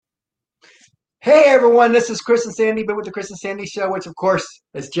Hey everyone, this is Chris and Sandy, but with the Chris and Sandy Show, which of course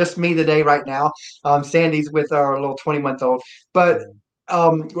is just me today, right now. Sandy's with our little 20-month-old. But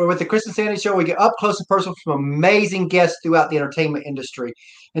we're with the Chris and Sandy Show. We get up close and personal from amazing guests throughout the entertainment industry.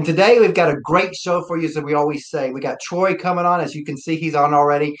 And today we've got a great show for you, as we always say. We got Troy coming on. As you can see, he's on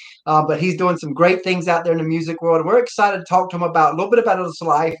already. But he's doing some great things out there in the music world. And we're excited to talk to him about a little bit about his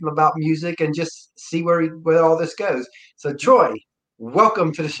life and about music and just see where all this goes. So, Troy,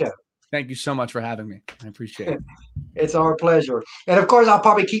 welcome to the show. Thank you so much for having me. I appreciate it. It's our pleasure. And of course, I'll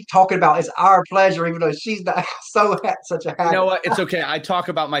probably keep talking about it's our pleasure, even though she's not such a You habit. know what? It's okay. I talk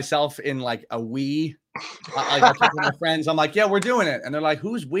about myself in like a we. I talk to my friends. I'm like, yeah, we're doing it. And they're like,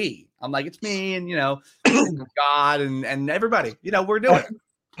 who's we? I'm like, it's me and, God and everybody. We're doing it.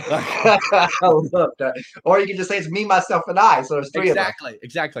 I love that. Or you can just say it's me, myself, and I. So there's three of us.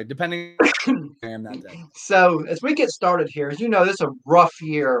 Exactly. Depending I am that day. So as we get started here, as you know, this is a rough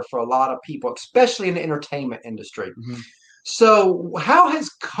year for a lot of people, especially in the entertainment industry. Mm-hmm. So how has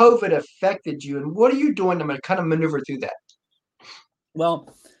COVID affected you, and what are you doing to kind of maneuver through that?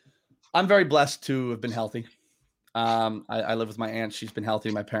 Well, I'm very blessed to have been healthy. I live with my aunt. She's been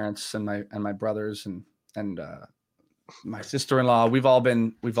healthy. My parents and my brothers and my sister-in-law. We've all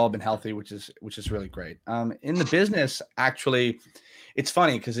been healthy, which is really great. In the business, actually, it's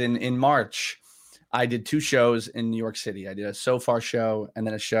funny because in March, I did two shows in New York City. I did a So Far show and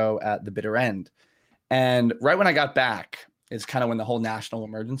then a show at the Bitter End. And right when I got back is kind of when the whole national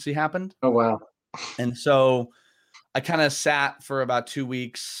emergency happened. Oh, wow. And so I kind of sat for about 2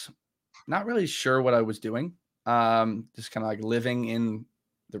 weeks, not really sure what I was doing. Just kind of like living in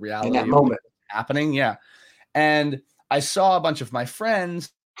the reality In that of moment. what's happening. Yeah. And I saw a bunch of my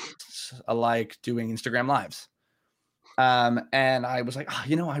friends alike doing Instagram lives. And I was like,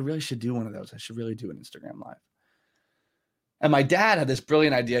 I really should do one of those. I should really do an Instagram live. And my dad had this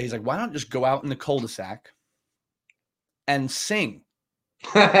brilliant idea. He's like, why don't just go out in the cul-de-sac and sing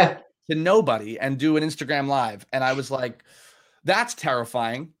to nobody and do an Instagram live? And I was like, that's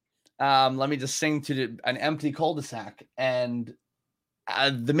terrifying. Let me just sing to an empty cul-de-sac. And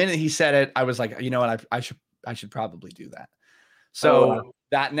the minute he said it, I was like, you know what? I should probably do that. So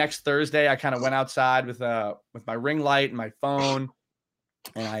that next Thursday, I kind of went outside with my ring light and my phone,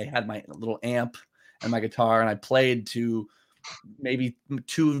 and I had my little amp and my guitar, and I played to maybe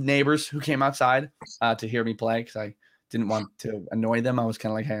two neighbors who came outside to hear me play because I didn't want to annoy them. I was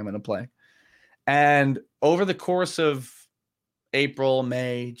kind of like, hey, I'm going to play. And over the course of April,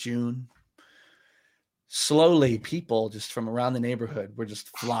 May, June, slowly people just from around the neighborhood were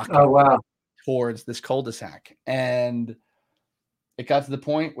just flocking towards this cul-de-sac. And it got to the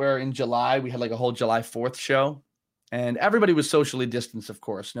point where in July, we had like a whole July 4th show, and everybody was socially distanced, of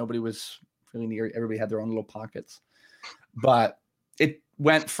course. Nobody was really near. Everybody had their own little pockets. But it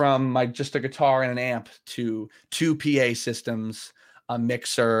went from just a guitar and an amp to two PA systems, a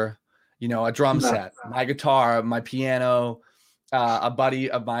mixer, a drum set, my guitar, my piano. A buddy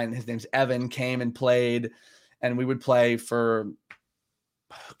of mine, his name's Evan, came and played, and we would play for,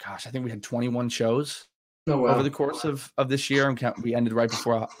 I think we had 21 shows over the course of this year, and we ended right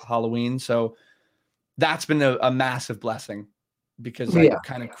before Halloween. So that's been a massive blessing because I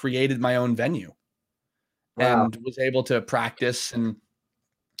kind of created my own venue and was able to practice and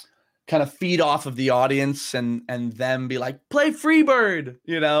kind of feed off of the audience and them be like, play Freebird,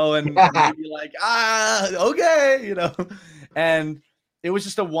 and be like, okay, and it was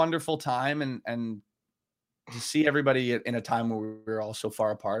just a wonderful time. And to see everybody in a time where we were all so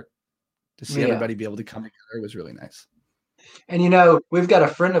far apart, to see everybody be able to come together was really nice. And we've got a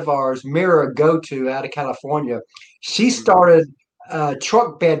friend of ours, Mira Go-To out of California. She started a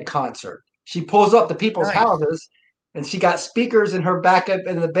truck bed concert. She pulls up to people's houses, and she got speakers in her backup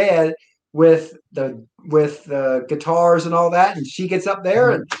in the bed with the guitars and all that. And she gets up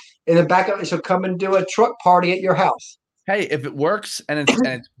there and in the backup, she'll come and do a truck party at your house. Hey, if it works and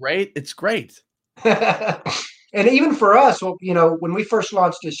it's great, it's great. And even for us, when we first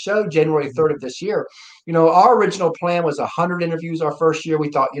launched this show, January 3rd of this year, our original plan was 100 interviews our first year. We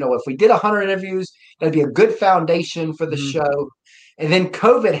thought, if we did 100 interviews, that'd be a good foundation for the show. And then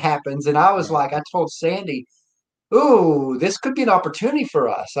COVID happens. And I was like, I told Sandy, ooh, this could be an opportunity for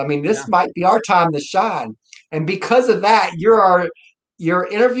us. I mean, this might be our time to shine. And because of that, you're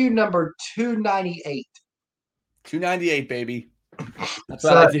interview number 298. 298, baby. That's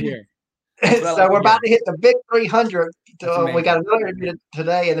what I like to hear. So we're about to hit the big 300. We got another interview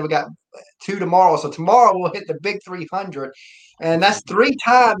today, and then we got two tomorrow. So tomorrow we'll hit the big 300, and that's 3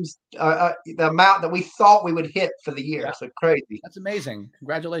 times the amount that we thought we would hit for the year. Yeah. So crazy. That's amazing.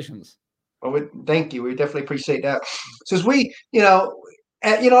 Congratulations. Well, thank you. We definitely appreciate that. So as we,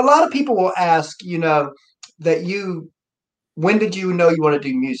 And, a lot of people will ask, that when did you know you want to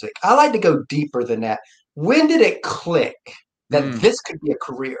do music? I like to go deeper than that. When did it click that this could be a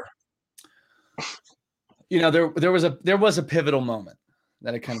career? There was a pivotal moment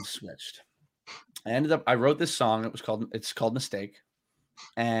that it kind of switched. I wrote this song. It's called Mistake.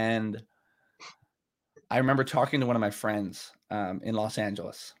 And I remember talking to one of my friends in Los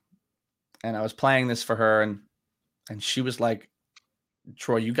Angeles, and I was playing this for her, and she was like,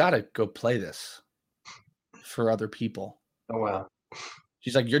 Troy, you got to go play this for other people. Oh, wow.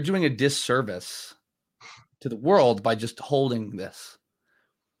 She's like, you're doing a disservice to the world by just holding this.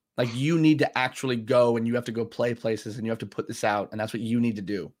 Like, you need to actually go, and you have to go play places, and you have to put this out, and that's what you need to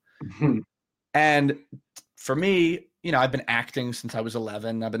do. Mm-hmm. And for me, I've been acting since I was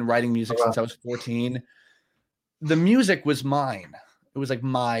 11. I've been writing music since I was 14. The music was mine. It was like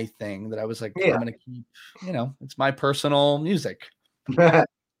my thing that I was like, I'm going to keep, it's my personal music.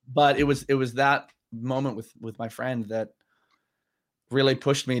 But it was that moment with my friend that really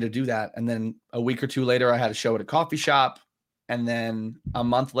pushed me to do that. And then a week or two later, I had a show at a coffee shop. And then a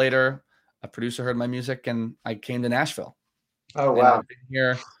month later, a producer heard my music and I came to Nashville. Oh, wow. I've been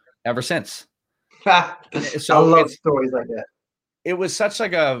here ever since. So I love stories like that. It was such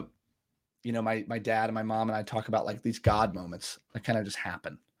like a, my dad and my mom and I talk about like these God moments that kind of just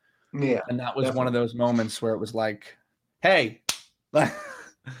happen. Yeah. And that was one of those moments where it was like, hey,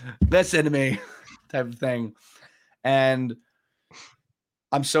 listen to me type of thing. And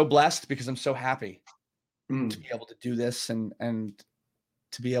I'm so blessed because I'm so happy to be able to do this and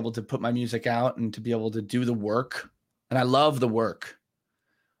to be able to put my music out and to be able to do the work. And I love the work,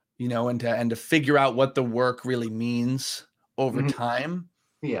 and to figure out what the work really means over time.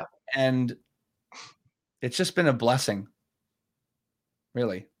 Yeah. And it's just been a blessing,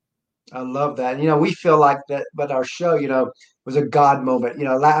 really. I love that. We feel like that, but our show, was a God moment.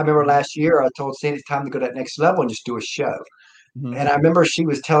 I remember last year I told Sandy it's time to go to that next level and just do a show. Mm-hmm. And I remember she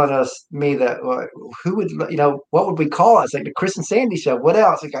was telling me that who would, what would we call us? Like the Chris and Sandy show. What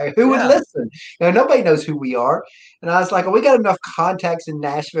else? Like who would listen? Nobody knows who we are. And I was like, we got enough contacts in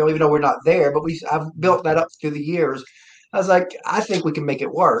Nashville, even though we're not there. But I've built that up through the years. I was like, I think we can make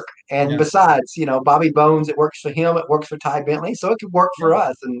it work. And besides, Bobby Bones, it works for him. It works for Ty Bentley. So it could work for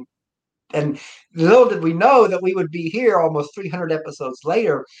us. And little did we know that we would be here almost 300 episodes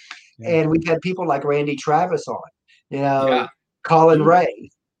later. Yeah. And we've had people like Randy Travis on, Colin Ray,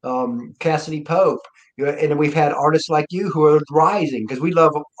 Cassidy Pope. And we've had artists like you who are rising because we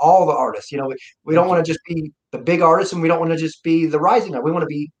love all the artists. We don't want to just be the big artists and we don't want to just be the rising. We want to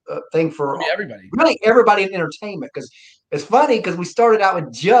be a thing for everybody. Really everybody in entertainment because it's funny because we started out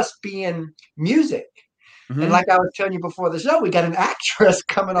with just being music. Mm-hmm. And like I was telling you before the show, we got an actress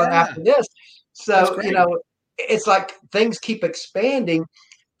coming on after this. So, it's like things keep expanding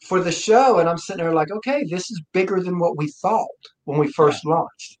for the show. And I'm sitting there like, okay, this is bigger than what we thought when we first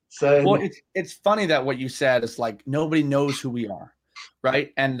launched. So, it's funny that what you said is like, nobody knows who we are.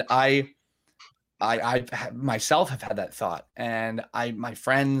 Right. And I myself have had that thought and my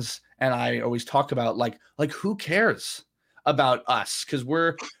friends and I always talk about like who cares about us? Cause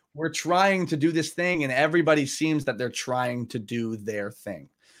we're trying to do this thing and everybody seems that they're trying to do their thing.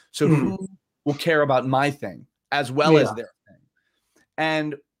 So who will care about my thing as well as their thing?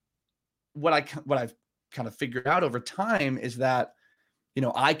 And what I've kind of figured out over time is that,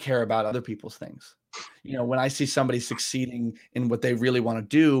 I care about other people's things. When I see somebody succeeding in what they really want to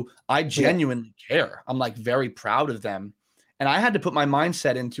do, I genuinely care. I'm like very proud of them. And I had to put my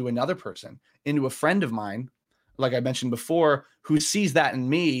mindset into another person, into a friend of mine, like I mentioned before, who sees that in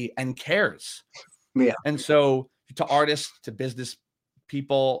me and cares. Yeah. And so to artists, to business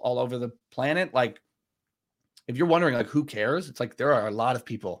people all over the planet, like if you're wondering like who cares, it's like there are a lot of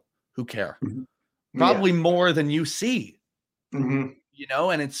people who care. Mm-hmm. Probably more than you see. Mm-hmm.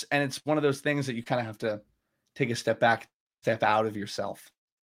 And it's one of those things that you kind of have to take a step back, step out of yourself.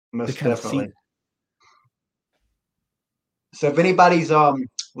 Most definitely. So if anybody's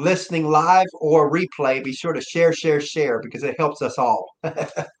listening live or replay, be sure to share because it helps us all.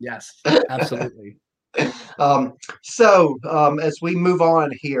 Yes, absolutely. So as we move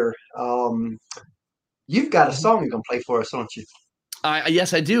on here, you've got a song you're going to play for us, don't you?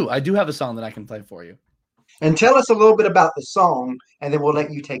 Yes, I do. I do have a song that I can play for you. And tell us a little bit about the song, and then we'll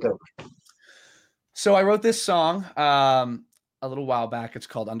let you take over. So I wrote this song a little while back. It's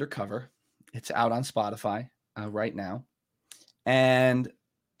called Undercover. It's out on Spotify right now. And,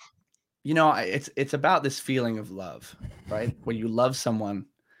 it's about this feeling of love, right? When you love someone,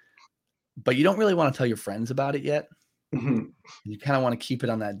 but you don't really want to tell your friends about it yet. Mm-hmm. You kind of want to keep it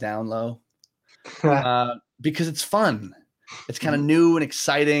on that down low because it's fun. it's kind of new and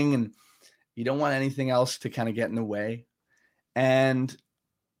exciting, and you don't want anything else to kind of get in the way. And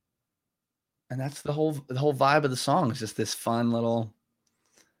that's the whole vibe of the song. Is just this fun little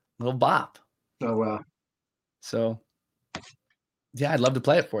bop. Oh, wow. So yeah, I'd love to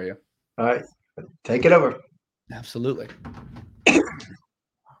play it for you. All right. Take it over. Absolutely. All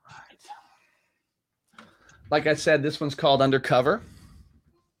right. Like I said, this one's called Undercover.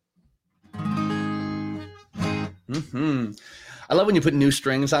 Mm-hmm. I love when you put new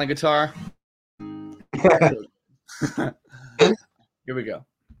strings on a guitar. Here we go.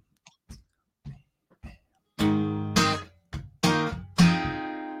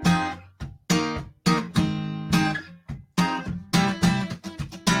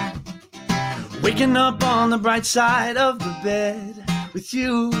 Waking up on the bright side of the bed with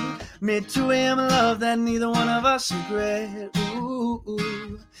you, mid 2 a.m. love that neither one of us regret. Ooh,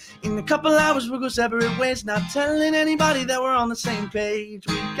 ooh. In a couple hours we'll go separate ways, not telling anybody that we're on the same page.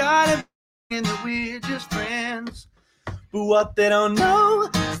 We got it and that we're just friends. But what they don't know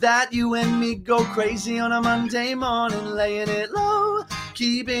is that you and me go crazy on a Monday morning, laying it low,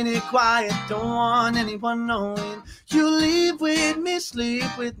 keeping it quiet, don't want anyone knowing. You leave with me, sleep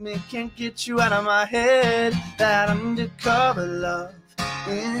with me, can't get you out of my head. That undercover love,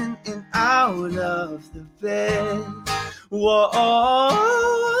 in and out of the bed. Whoa,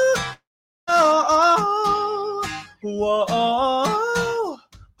 oh, oh, whoa,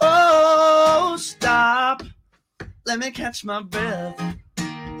 oh, stop. Let me catch my breath.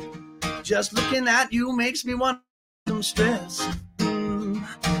 Just looking at you makes me want some stress.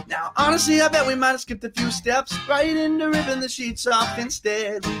 Now, honestly, I bet we might have skipped a few steps right into ripping the sheets off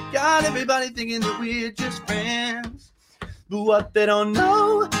instead. We got everybody thinking that we're just friends. But what they don't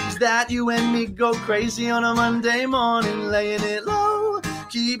know is that you and me go crazy on a Monday morning, laying it low,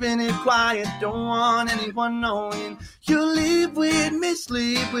 keeping it quiet, don't want anyone knowing. You leave with me,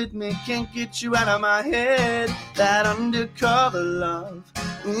 sleep with me, can't get you out of my head. That undercover love,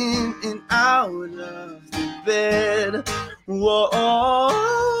 in and out of the bed. Whoa,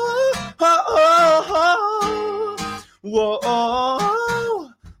 oh, oh, oh, whoa,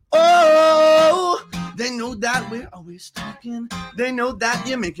 oh, oh. They know that we're always talking. They know that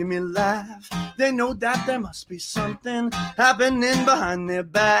you're making me laugh. They know that there must be something happening behind their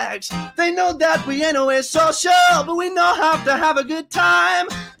backs. They know that we ain't always social, but we know how to have a good time.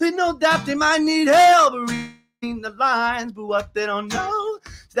 They know that they might need help reading the lines, but what they don't know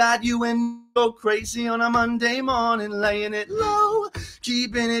is that you and me go crazy on a Monday morning, laying it low,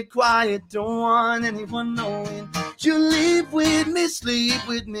 keeping it quiet, don't want anyone knowing. You leave with me, sleep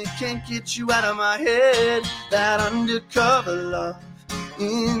with me, can't get you out of my head. That undercover love,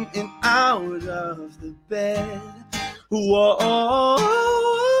 in and out of the bed. Whoa,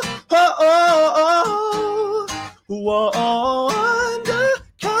 oh, oh, oh, whoa,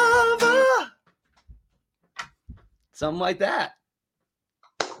 undercover. Something like that.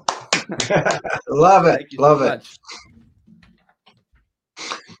 Love it. Love it.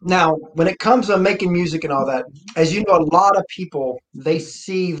 Now, when it comes to making music and all that, as you know, a lot of people, they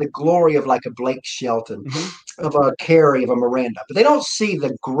see the glory of like a Blake Shelton, of a Carey, of a Miranda, but they don't see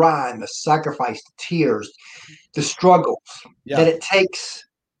the grind, the sacrifice, the tears, the struggles that it takes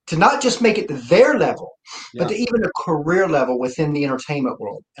to not just make it to their level, but to even a career level within the entertainment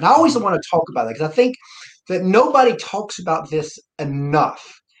world. And I always want to talk about that because I think that nobody talks about this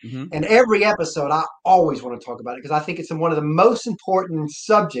enough. And every episode, I always want to talk about it because I think it's one of the most important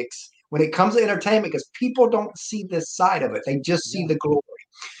subjects when it comes to entertainment because people don't see this side of it. They just see the glory.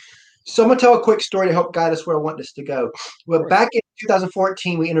 So I'm going to tell a quick story to help guide us where I want this to go. Well, back in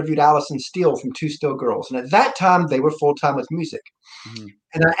 2014, we interviewed Allison Steele from Two Still Girls. And at that time, they were full-time with music.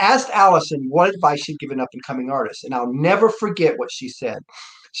 And I asked Allison what advice she'd given up-and-coming artists. And I'll never forget what she said.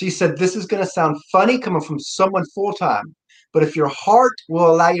 She said, this is going to sound funny coming from someone full-time. But if your heart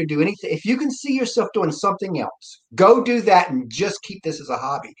will allow you to do anything, if you can see yourself doing something else, go do that and just keep this as a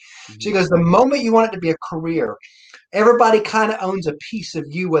hobby. She goes, the moment you want it to be a career, everybody kind of owns a piece of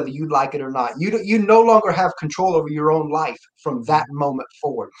you, whether you like it or not. You no longer have control over your own life from that moment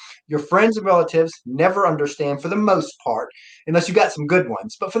forward. Your friends and relatives never understand for the most part, unless you got some good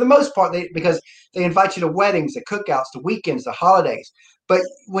ones. But for the most part, because they invite you to weddings, to cookouts, to weekends, to holidays. But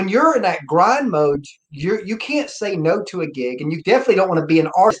when you're in that grind mode, you can't say no to a gig, and you definitely don't want to be an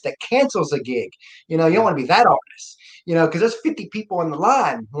artist that cancels a gig. You don't want to be that artist, because there's 50 people on the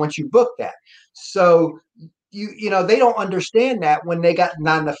line once you book that. So they don't understand that when they got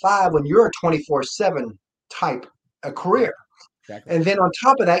 9 to 5, when you're a 24/7 type of career. Exactly. And then on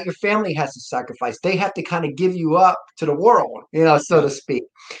top of that, your family has to sacrifice. They have to kind of give you up to the world, so to speak.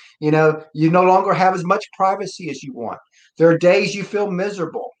 You no longer have as much privacy as you want. There are days you feel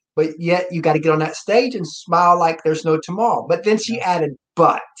miserable, but yet you got to get on that stage and smile like there's no tomorrow. But then she added,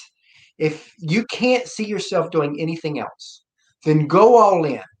 but if you can't see yourself doing anything else, then go all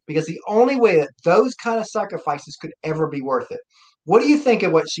in, because the only way that those kind of sacrifices could ever be worth it. What do you think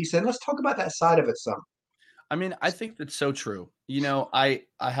of what she said? Let's talk about that side of it some. I mean, I think that's so true. You know, I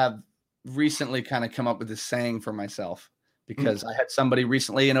have recently kind of come up with this saying for myself, because I had somebody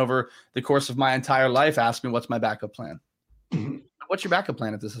recently and over the course of my entire life ask me, what's my backup plan? What's your backup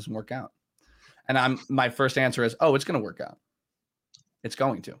plan if this doesn't work out? And my first answer is, oh, it's going to work out. It's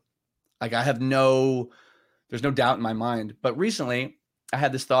going to. Like, there's no doubt in my mind. But recently I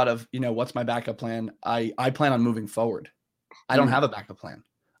had this thought of, you know, what's my backup plan? I plan on moving forward. I don't have a backup plan.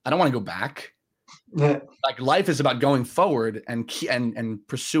 I don't want to go back. Like, life is about going forward and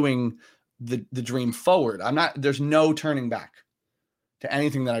pursuing the dream forward. There's no turning back to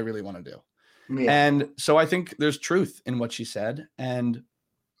anything that I really want to do. Yeah. And so I think there's truth in what she said. And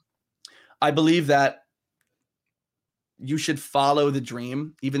I believe that you should follow the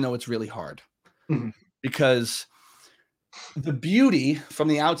dream, even though it's really hard, because the beauty from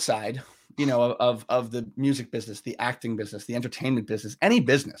the outside, you know, of the music business, the acting business, the entertainment business, any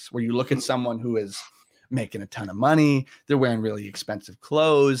business where you look at someone who is making a ton of money, they're wearing really expensive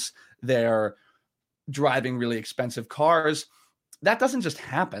clothes, they're driving really expensive cars. That doesn't just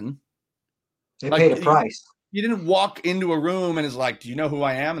happen. They paid a price. You didn't walk into a room and it's like, do you know who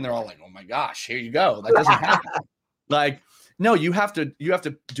I am? And they're all like, oh my gosh, here you go. That doesn't happen. Like, no, you have to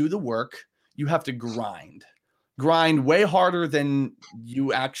do the work. You have to grind way harder than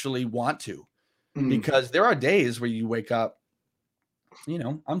you actually want to, because there are days where you wake up, you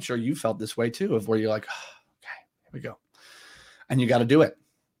know, I'm sure you felt this way too, of where you're like, oh, okay, here we go. And you got to do it.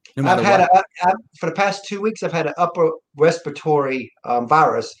 No matter what. For the past 2 weeks, I've had an upper respiratory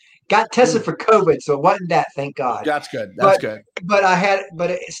virus. Got tested for COVID, so it wasn't that, thank God. That's good. That's good. But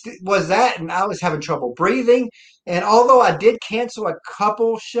it was that, and I was having trouble breathing. And although I did cancel a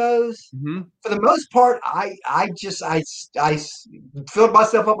couple shows, for the most part, I filled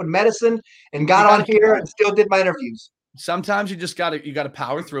myself up with medicine and got on here and still did my interviews. Sometimes you got to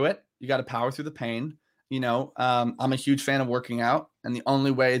power through it. You got to power through the pain. You know, I'm a huge fan of working out, and the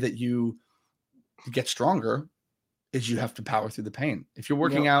only way that you get stronger is you have to power through the pain. If you're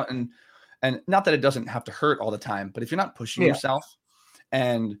working out and not that it doesn't have to hurt all the time, but if you're not pushing yourself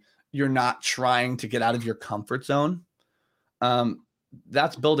and you're not trying to get out of your comfort zone,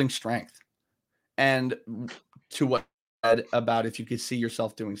 that's building strength. And to what I said about if you could see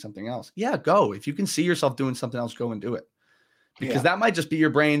yourself doing something else, go. If you can see yourself doing something else, go and do it. Because that might just be your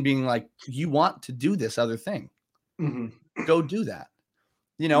brain being like, you want to do this other thing. Go do that.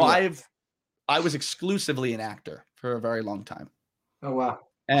 You know, I was exclusively an actor for a very long time. Oh, wow.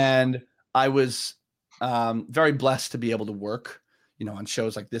 And I was very blessed to be able to work, you know, on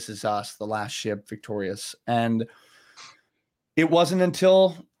shows like This Is Us, The Last Ship, Victorious. And it wasn't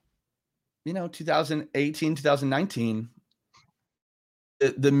until, you know, 2018, 2019,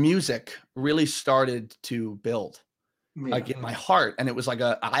 the music really started to build. Like in my heart. And it was like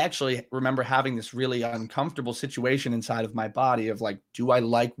I actually remember having this really uncomfortable situation inside of my body of like, do I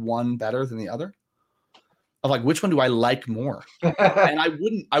like one better than the other? Of like, which one do I like more? And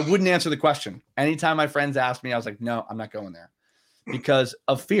I wouldn't answer the question. Anytime my friends asked me, I was like, no, I'm not going there because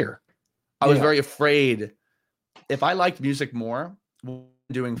of fear. I was very afraid. If I liked music more, what am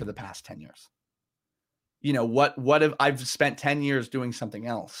I doing for the past 10 years? You know, what if I've spent 10 years doing something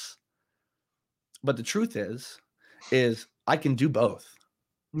else? But the truth is I can do both.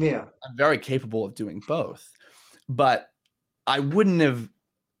 Yeah. I'm very capable of doing both, but I wouldn't have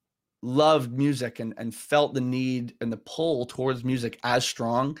loved music and felt the need and the pull towards music as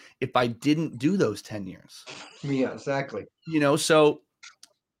strong if I didn't do those 10 years. Yeah, exactly. You know, so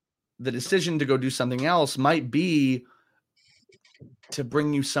the decision to go do something else might be to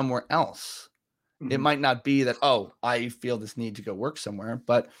bring you somewhere else. It might not be that, oh, I feel this need to go work somewhere,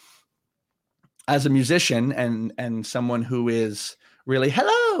 but as a musician and someone who is really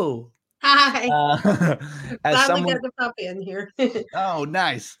hello. Hi. As someone, we got the puppy in here. Oh,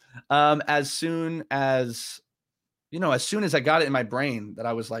 nice. As soon as I got it in my brain that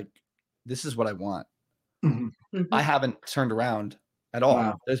I was like, this is what I want. I haven't turned around at all.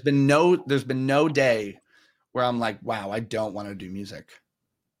 Wow. There's been no day where I'm like, wow, I don't want to do music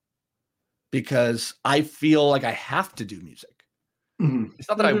because I feel like I have to do music. It's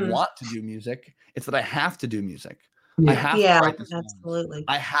not that I want to do music. It's that I have to do music. I have to write the songs. Absolutely.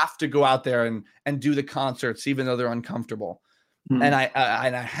 I have to go out there and do the concerts, even though they're uncomfortable. And I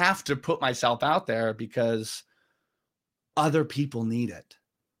have to put myself out there because other people need it.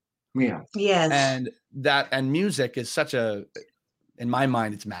 Yeah. Yes. And music is such a, in my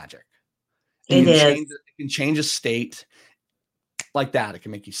mind, it's magic. It can change a state like that. It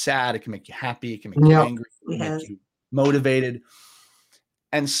can make you sad. It can make you happy. It can make you angry. It can make you motivated.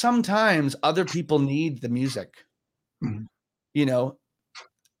 And sometimes other people need the music. Mm-hmm. You know,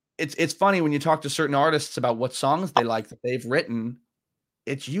 it's funny when you talk to certain artists about what songs they like that they've written,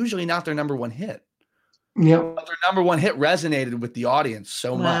 it's usually not their number one hit. Yeah. But their number one hit resonated with the audience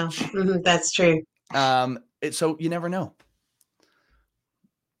so much. Mm-hmm. That's true. So you never know.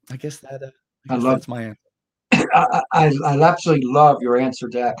 I guess that's my answer. I absolutely love your answer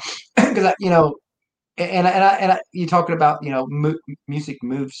to that, because and you talking about music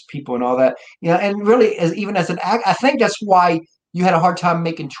moves people and all that, and really even as an act, I think that's why you had a hard time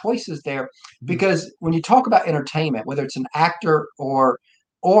making choices there, because when you talk about entertainment, whether it's an actor or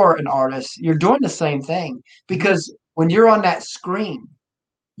an artist, you're doing the same thing, because when you're on that screen,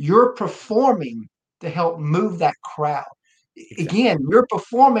 you're performing to help move that crowd. Exactly. Again, you're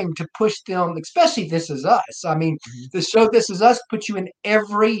performing to push them, especially This Is Us. I mean, the show This Is Us puts you in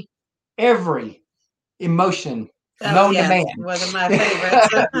every emotion known to man. One of my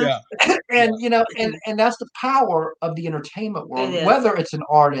favorites. And that's the power of the entertainment world, whether it's an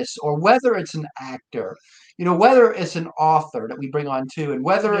artist or whether it's an actor, whether it's an author that we bring on too, and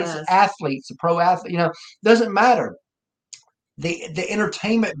whether it's athletes, a pro athlete, doesn't matter. The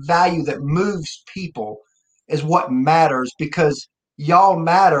entertainment value that moves people is what matters, because y'all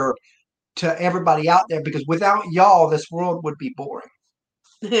matter to everybody out there, because without y'all, this world would be boring.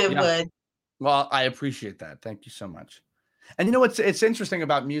 It would. Well, I appreciate that. Thank you so much. And what's interesting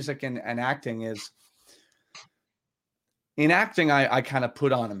about music and acting is, in acting, I kind of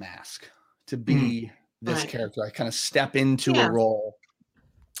put on a mask to be this character. I kind of step into a role.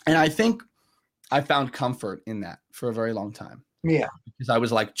 And I think I found comfort in that for a very long time. Yeah. Because I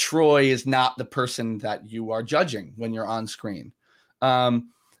was like, Troy is not the person that you are judging when you're on screen. Doesn't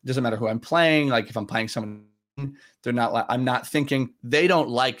matter who I'm playing. Like if I'm playing someone, I'm not thinking they don't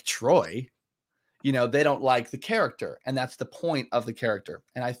like Troy. They don't like the character. And that's the point of the character.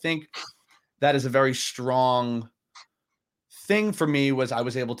 And I think that is a very strong thing for me, was I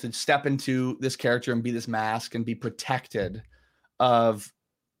was able to step into this character and be this mask and be protected of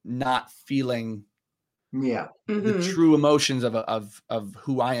not feeling the true emotions of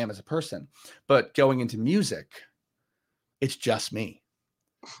who I am as a person. But going into music, it's just me,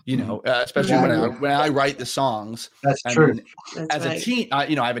 especially when I write the songs. That's true. As a team, I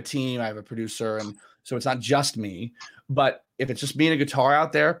have a team, I have a producer, and so it's not just me. But if it's just me and a guitar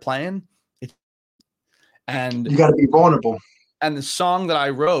out there playing, and you got to be vulnerable. And the song that I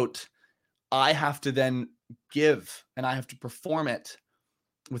wrote, I have to then give, and I have to perform it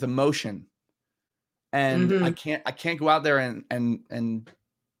with emotion. And I can't go out there and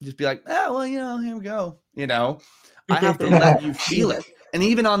just be like, oh, well, here we go. I have to let you feel it. And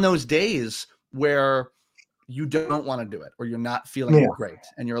even on those days where you don't want to do it, or you're not feeling great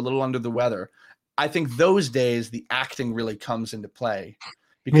and you're a little under the weather, I think those days the acting really comes into play,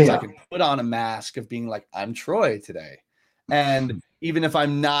 because I can put on a mask of being like, I'm Troy today. And even if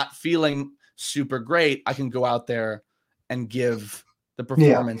I'm not feeling super great, I can go out there and give the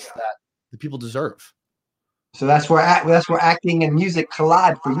performance that the people deserve. So that's where acting and music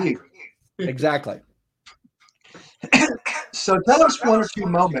collide for you. Exactly. So tell us one or two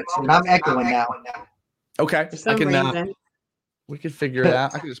moments, and I'm echoing now. Okay, we could figure it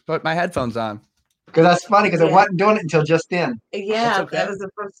out. I could just put my headphones on. Because that's funny, because I wasn't doing it until just then. Yeah, that was the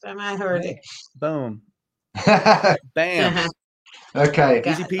first time I heard it. Boom. Bam. Okay.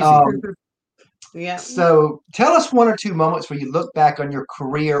 Easy peasy. Yeah. So tell us one or two moments where you look back on your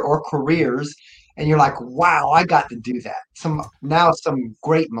career or careers and you're like, wow, I got to do that. Some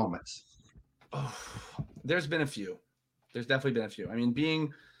great moments. Oh, there's been a few. There's definitely been a few. I mean,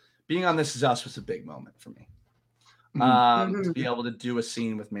 being on This Is Us was a big moment for me. To be able to do a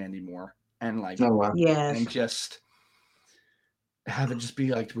scene with Mandy Moore and and just have it just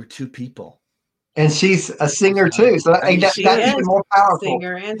be like, we're two people. And she's a singer too, so that's even more powerful.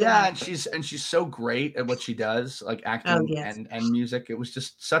 Singer and and she's so great at what she does, like acting and music. It was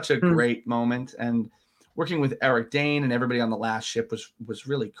just such a great moment, and working with Eric Dane and everybody on The Last Ship was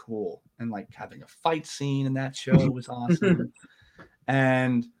really cool, and like having a fight scene in that show was awesome.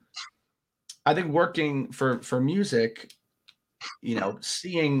 And I think working for music,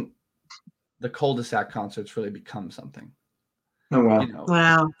 seeing the Cul-de-sac concerts really become something. Oh wow!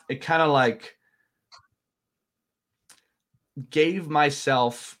 Wow! It kind of like gave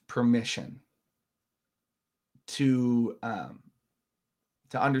myself permission to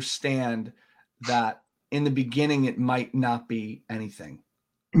understand that in the beginning it might not be anything,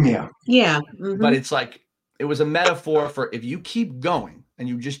 Yeah. Mm-hmm. But it's like, it was a metaphor for if you keep going and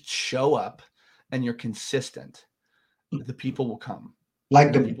you just show up and you're consistent, the people will come.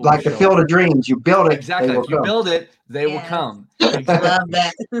 Like the Field of Dreams, you build it. Exactly. If you build it, they will come. Exactly. Love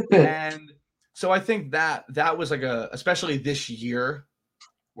that. And so I think that was like especially this year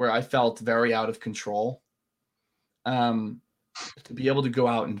where I felt very out of control. To be able to go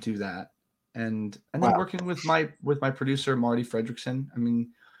out and do that. And then working with my producer, Marty Fredrickson. I mean,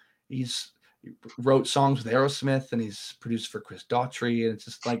 he wrote songs with Aerosmith and he's produced for Chris Daughtry. And it's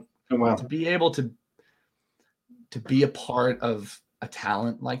just like to be able to be a part of a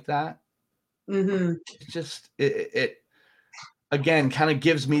talent like that. Mm-hmm. It again kind of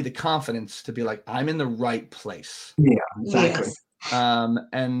gives me the confidence to be like, I'm in the right place. Yeah, exactly. Yes.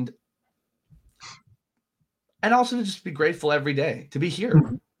 And also to just be grateful every day to be here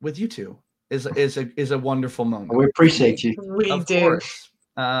with you two is a wonderful moment. We appreciate you. We do. Course.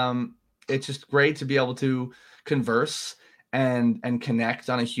 It's just great to be able to converse and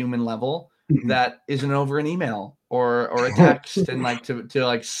connect on a human level that isn't over an email or a text and like to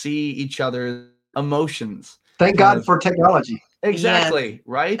like see each other's emotions. Thank God for technology. Exactly. Yes,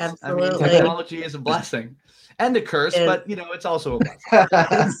 right. Absolutely. I mean, technology is a blessing and a curse, but it's also a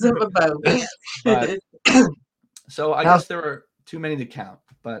blessing. But, so I guess there are too many to count.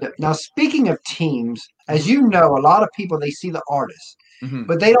 But now, speaking of teams, as you know, a lot of people, they see the artists,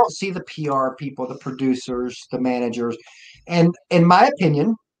 but they don't see the PR people, the producers, the managers. And in my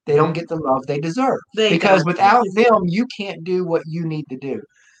opinion, they don't get the love they deserve because without them, you can't do what you need to do.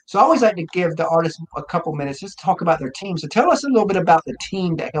 So I always like to give the artists a couple minutes just to talk about their team. So tell us a little bit about the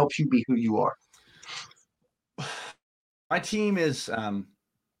team that helps you be who you are. My team is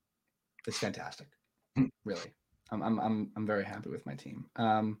fantastic. Really. I'm very happy with my team.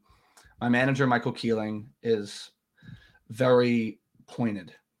 My manager, Michael Keeling, is very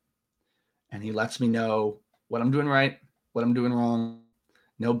pointed, and he lets me know what I'm doing right, what I'm doing wrong,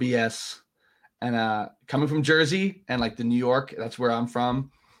 no BS. And coming from Jersey and like the New York, that's where I'm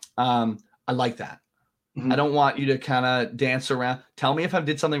from. I like that. I don't want you to kind of dance around. Tell me if I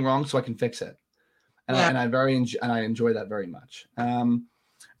did something wrong so I can fix it. And I enjoy that very much.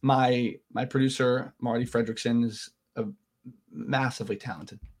 My producer, Marty Fredrickson, is massively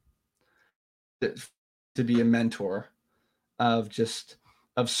talented. To be a mentor of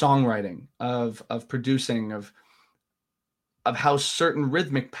songwriting, of producing, of how certain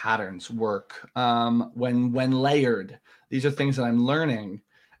rhythmic patterns work when layered. These are things that I'm learning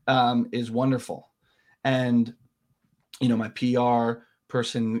is wonderful. And my PR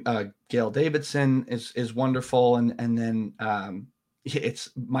person, Gail Davidson, is wonderful. And then it's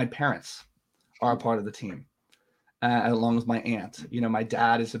my parents are a part of the team, along with my aunt. My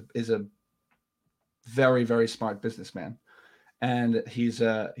dad is a very, very smart businessman, and he's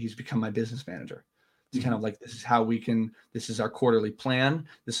become my business manager. It's kind of like, this is our quarterly plan.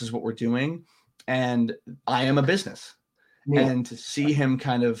 This is what we're doing. And I am a business. Yeah. And to see him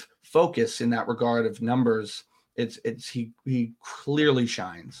kind of focus in that regard of numbers, he clearly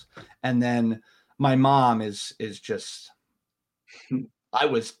shines. And then my mom is just, I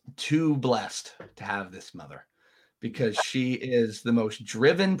was too blessed to have this mother, because she is the most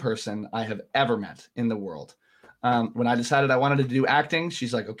driven person I have ever met in the world. When I decided I wanted to do acting,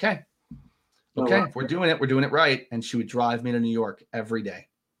 she's like, okay, if we're doing it right. And she would drive me to New York every day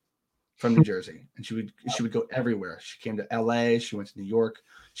from New Jersey. And she would go everywhere. She came to LA. She went to New York.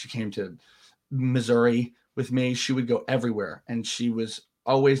 She came to Missouri with me. She would go everywhere. And she was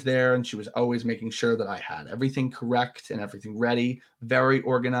always there. And she was always making sure that I had everything correct and everything ready, very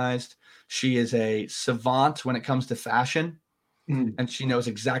organized. She is a savant when it comes to fashion. And she knows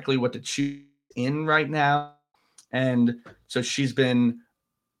exactly what to choose in right now. And so she's been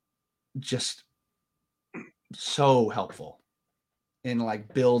just so helpful in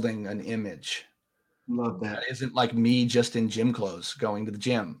like building an image. Love that. Isn't like me just in gym clothes going to the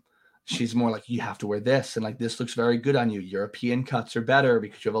gym. She's more like, you have to wear this, and like, this looks very good on you. European cuts are better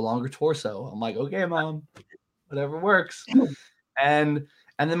because you have a longer torso. I'm like, okay, mom, whatever works. And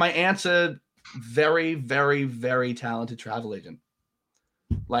then my aunt's a very, very, very talented travel agent.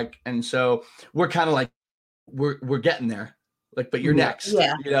 Like, and so we're kind of like, we're getting there. Like, but you're next,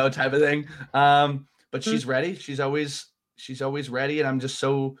 type of thing. But she's ready. She's always ready. And I'm just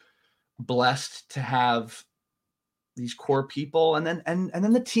so blessed to have these core people. And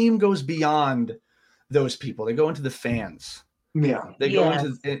then the team goes beyond those people. They go into the fans. Yeah. They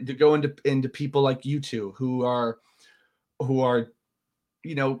go into people like you two who are,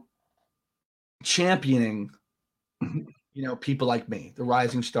 championing, people like me, the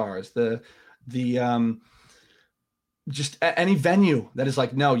rising stars, the just any venue that is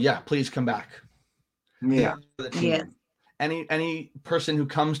like, no, yeah, please come back. Yeah. Yeah. Any person who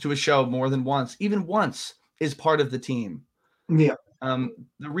comes to a show more than once, even once, is part of the team. Yeah. One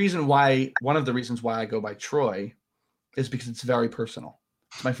of the reasons why I go by Troy is because it's very personal.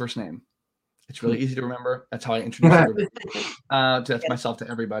 It's my first name. It's really easy to remember. That's how I introduce everybody. That's myself to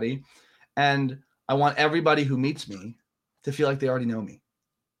everybody. And I want everybody who meets me to feel like they already know me.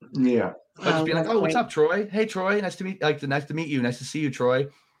 Yeah. But just be like, oh, what's up, Troy? Hey, Troy, nice to meet you. Nice to see you, Troy.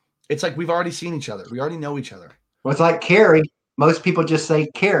 It's like we've already seen each other. We already know each other. Well, it's like Carrie. Most people just say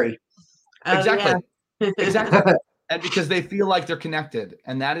Carrie. Exactly. Yeah. Exactly. And because they feel like they're connected.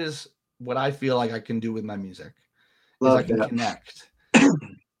 And that is what I feel like I can do with my music. Is I can connect.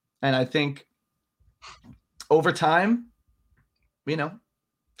 And I think over time,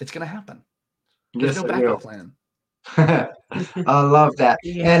 it's going to happen. There's no backup plan. I love that.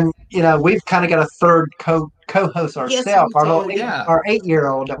 Yeah. And, we've kind of got a third co-host ourselves, our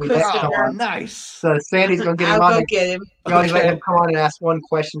 8-year-old that we've got on. Nice. So Sandy's going to get him on. Get him. Let him come on and ask one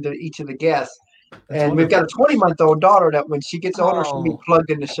question to each of the guests. That's wonderful. We've got a 20-month-old daughter that when she gets older, she'll be plugged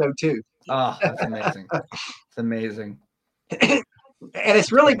in the show too. Oh, that's amazing. It's amazing. And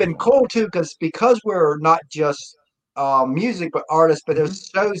it's really been cool too, because we're not just music but artists, but there's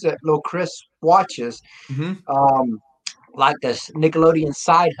shows that little Chris watches, like this Nickelodeon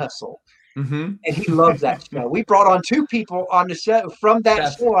Side Hustle, and he loves that show. We brought on 2 people on the show from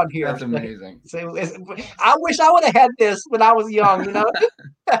that show on here. That's amazing. So I wish I would have had this when I was young.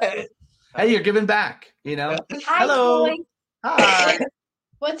 Hey, you're giving back. Hi, hello. Troy. Hi.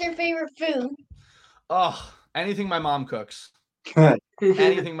 What's your favorite food? Oh, anything my mom cooks.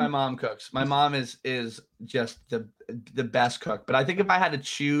 Anything my mom cooks. My mom is just the best cook. But I think if I had to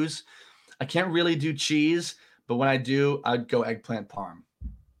choose, I can't really do cheese, but when I do, I'd go eggplant parm.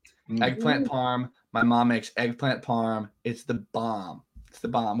 Eggplant parm. My mom makes eggplant parm. It's the bomb.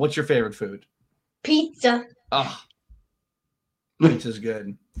 What's your favorite food? Pizza. Oh, pizza's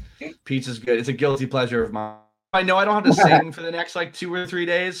good. Pizza's good. It's a guilty pleasure of mine. I know I don't have to sing for the next 2 or 3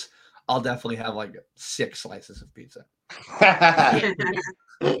 days. I'll definitely have 6 slices of pizza.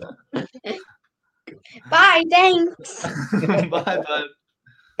 Bye, thanks. Bye, bud.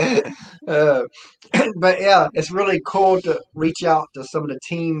 But yeah, it's really cool to reach out to some of the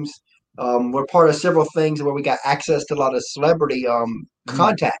teams. We're part of several things where we got access to a lot of celebrity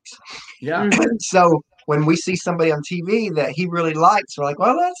contacts. Yeah. So when we see somebody on TV that he really likes, we're like,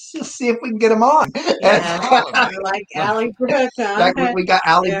 well, let's just see if we can get him on. Like Allie Brooke. Like we got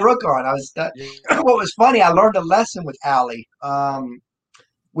Allie Brooke on. What was funny, I learned a lesson with Allie.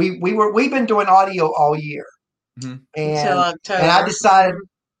 We've been doing audio all year, until October. And I decided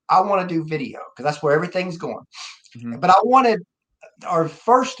I want to do video because that's where everything's going. But I wanted our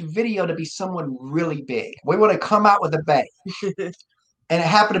first video to be someone really big. We want to come out with a bang, and it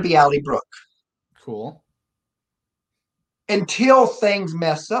happened to be Allie Brooke. Cool. Until things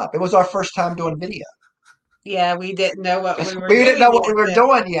mess up. It was our first time doing video. Yeah, we didn't know what we were doing. We didn't know what we were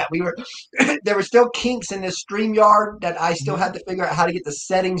doing yet. There were still kinks in this StreamYard that I still had to figure out how to get the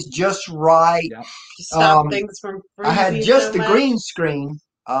settings just right. Yep. Stop things from I had just the green screen,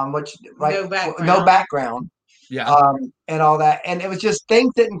 which no background. Yeah. And all that. And it was just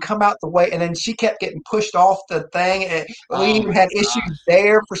things didn't come out the way. And then she kept getting pushed off the thing. We even had issues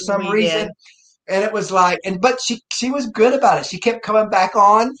there for some reason. Did. And it was but she was good about it. She kept coming back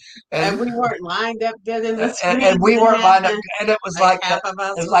on, and we weren't lined up good in the screen. And we weren't lined up, and it was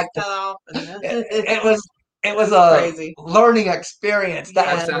it was a crazy learning experience.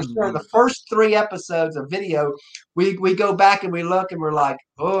 That was the first 3 episodes of video. We go back and we look and we're like,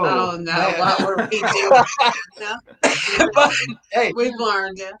 oh no, what were we doing? But hey, we've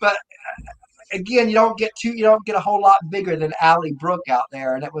learned it. But again, you don't get a whole lot bigger than Allie Brooke out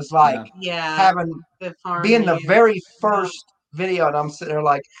there, and it was being the very first video, and I'm sitting there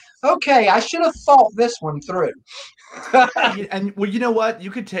like, okay, I should have thought this one through. And well, you know what?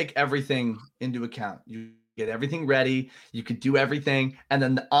 You could take everything into account. You get everything ready. You could do everything, and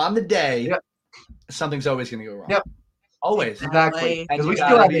then on the day, something's always going to go wrong. Yep, always. Exactly. Because we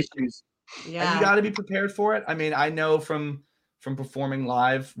still have issues. Yeah, and you got to be prepared for it. I mean, I know from performing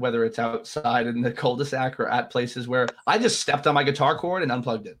live, whether it's outside in the cul-de-sac or at places where I just stepped on my guitar cord and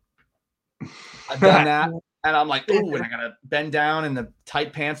unplugged it. I've done that, and I'm like, ooh, and I gotta bend down in the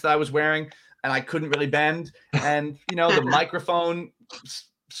tight pants that I was wearing, and I couldn't really bend, and the microphone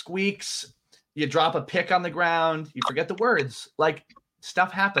squeaks, you drop a pick on the ground, you forget the words,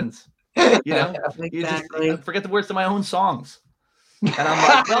 stuff happens, Exactly. You just forget the words to my own songs, and I'm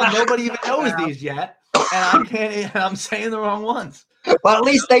like, well, nobody even knows these yet. And I'm saying the wrong ones. Well, at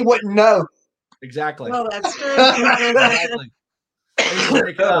least they wouldn't know Exactly. Well, that's true. Exactly.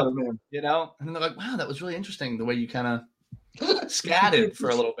 You know, and they're like, "Wow, that was really interesting the way you kind of scattered for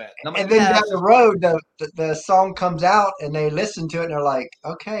a little bit." And, like, and then down the road, the song comes out, and they listen to it, and they're like,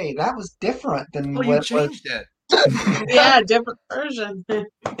 "Okay, that was different than what you changed it." Yeah, different version. You're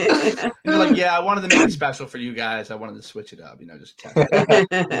like, "Yeah, I wanted to make it special for you guys. I wanted to switch it up, just test it."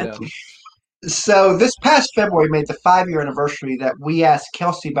 You know? So this past February made the 5-year anniversary that we asked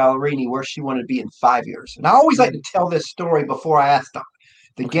Kelsea Ballerini where she wanted to be in 5 years. And I always like to tell this story before I ask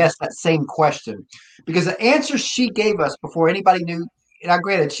the guest that same question, because the answer she gave us before anybody knew, and I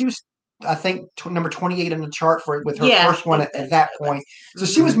granted, she was, I think, number 28 in the chart with her first one at that point. So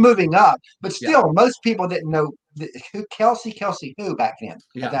she was moving up, but still, most people didn't know who Kelsea who back then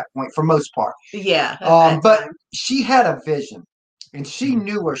at that point, for most part. Yeah. But she had a vision. And she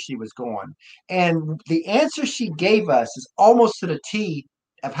knew where she was going. And the answer she gave us is almost to the T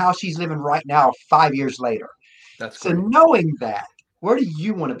of how she's living right now 5 years later. That's so great. Knowing that, where do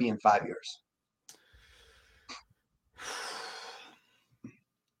you want to be in 5 years?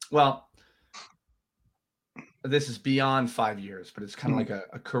 Well, this is beyond 5 years, but it's kind of like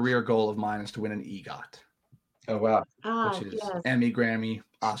a career goal of mine is to win an EGOT. Oh, wow. Which is Emmy, Grammy,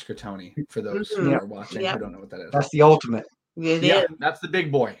 Oscar, Tony, for those who are watching who don't know what that is. That's the ultimate. That's the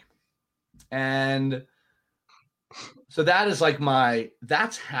big boy. And so that is like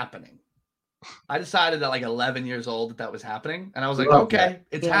that's happening. I decided at like 11 years old that was happening. And I was like, okay,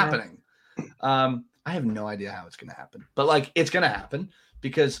 it's happening. I have no idea how it's going to happen, but like, it's going to happen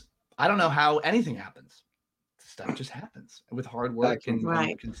because I don't know how anything happens. Stuff just happens with hard work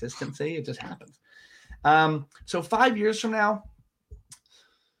and consistency. It just happens. So 5 years from now,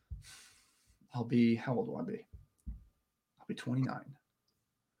 how old will I be? I'll be 29.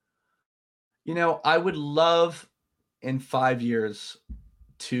 I would love in 5 years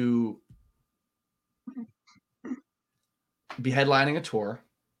to be headlining a tour.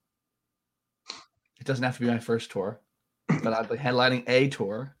 It doesn't have to be my first tour, but I'd be headlining a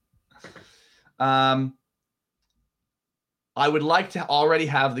tour. I would like to already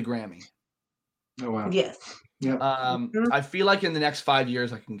have the Grammy. Oh, wow. Yes. Yeah. I feel like in the next 5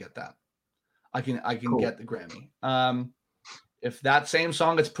 years, I can get that. I can get the Grammy. If that same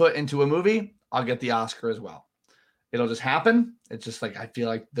song gets put into a movie, I'll get the Oscar as well. It'll just happen. It's just like, I feel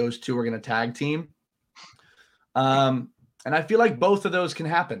like those two are going to tag team. And I feel like both of those can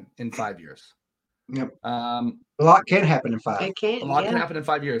happen in 5 years. Yep. A lot can happen in 5. It can. A lot can happen in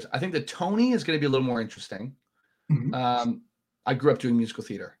 5 years. I think the Tony is going to be a little more interesting. Mm-hmm. I grew up doing musical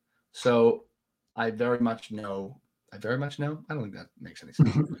theater, so I very much know. I don't think that makes any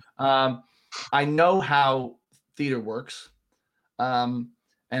sense. I know how theater works, and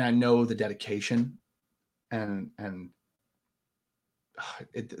I know the dedication and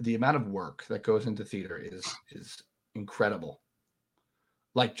the amount of work that goes into theater is incredible.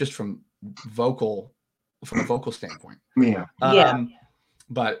 Like just from a vocal standpoint. Yeah.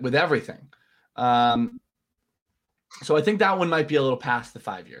 But with everything. So I think that one might be a little past the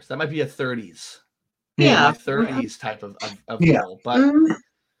 5 years. That might be a 30s. Yeah. 30s type of goal.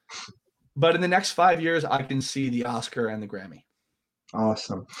 But in the next 5 years, I can see the Oscar and the Grammy.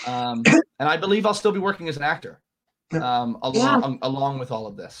 Awesome. And I believe I'll still be working as an actor along with all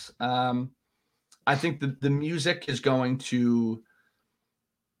of this. I think the music is going to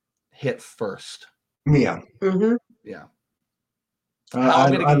hit first. Yeah. Mm-hmm. Yeah. I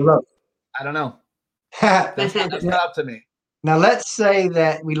don't know. That's not up to me. Now, let's say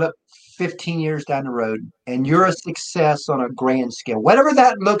that we look 15 years down the road and you're a success on a grand scale. Whatever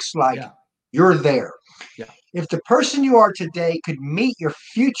that looks like, you're there. Yeah. If the person you are today could meet your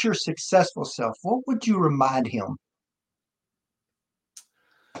future successful self, what would you remind him?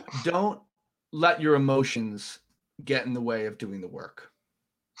 Don't let your emotions get in the way of doing the work.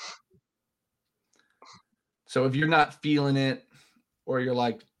 So if you're not feeling it, or you're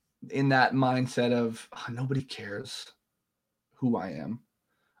like in that mindset of nobody cares who I am.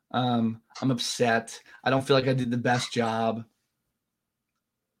 I'm upset. I don't feel like I did the best job.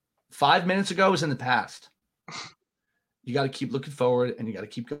 5 minutes ago was in the past. You got to keep looking forward and you got to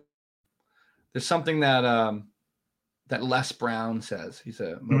keep going. There's something that Les Brown says. He's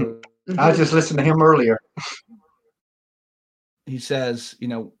a I was just listening to him earlier. He says,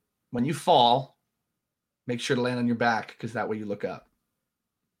 when you fall, make sure to land on your back because that way you look up.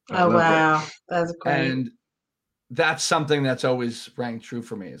 Oh, wow. That's great. And that's something that's always rang true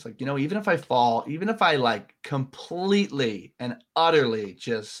for me. It's like, even if I fall, even if I like completely and utterly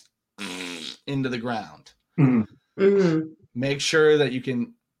just into the ground, make sure that you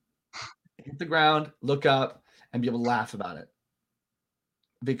can hit the ground, look up, and be able to laugh about it.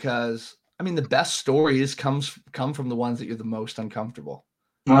 Because, I mean, the best stories come from the ones that you're the most uncomfortable.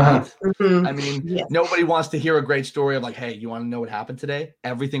 Uh-huh. Right? I mean, nobody wants to hear a great story of like, hey, you want to know what happened today?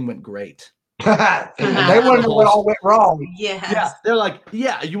 Everything went great. They want to know what all went wrong. Yeah, they're like,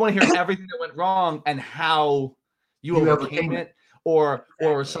 yeah, you want to hear everything that went wrong and how you overcame it, or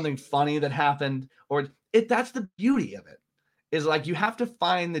something funny that happened, or that's the beauty of it. Is like you have to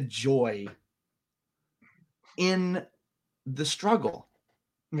find the joy in the struggle.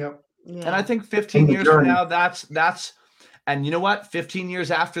 Yep. Yeah. And I think 15 years from now, that's, and you know what? 15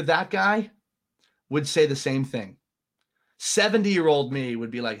 years after that guy would say the same thing. 70-year-old me would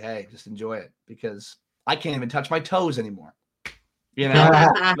be like, hey, just enjoy it because I can't even touch my toes anymore. You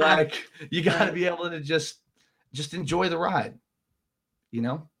know, like you got to be able to just enjoy the ride, you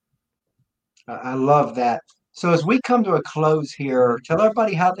know? I love that. So as we come to a close here, tell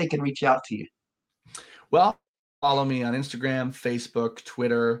everybody how they can reach out to you. Well, follow me on Instagram, Facebook,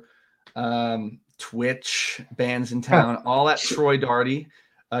 Twitter, Twitch, Bands in Town, all at Troy Doherty.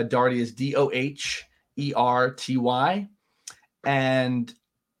 Doherty is Doherty. And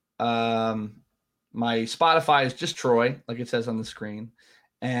my Spotify is just Troy, like it says on the screen.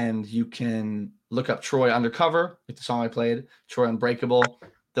 And you can look up Troy Undercover, like the song I played, Troy Unbreakable.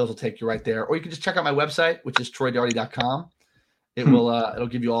 Those will take you right there. Or you can just check out my website, which is troydoherty.com. It will it'll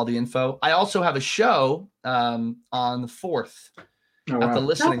give you all the info. I also have a show on the 4th at the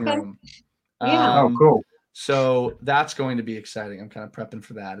listening room. Yeah. Cool. So that's going to be exciting. I'm kind of prepping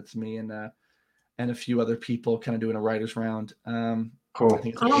for that. It's me and a few other people kind of doing a writer's round. Cool. I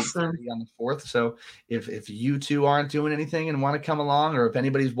think it's awesome. On the 4th. So if you two aren't doing anything and want to come along, or if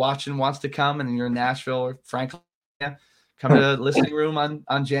anybody's watching wants to come and you're in Nashville or Franklin, come to the listening room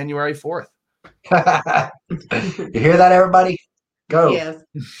on January 4th. You hear that, everybody? Go. Yes.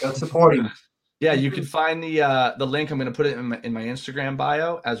 Go support him. Yeah, you can find the link. I'm going to put it in my Instagram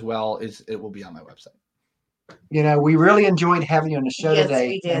bio, as well as it will be on my website. You know, we really enjoyed having you on the show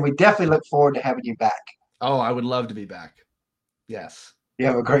today, and we definitely look forward to having you back. Oh, I would love to be back. Yes. You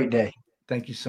have a great day. Thank you so much.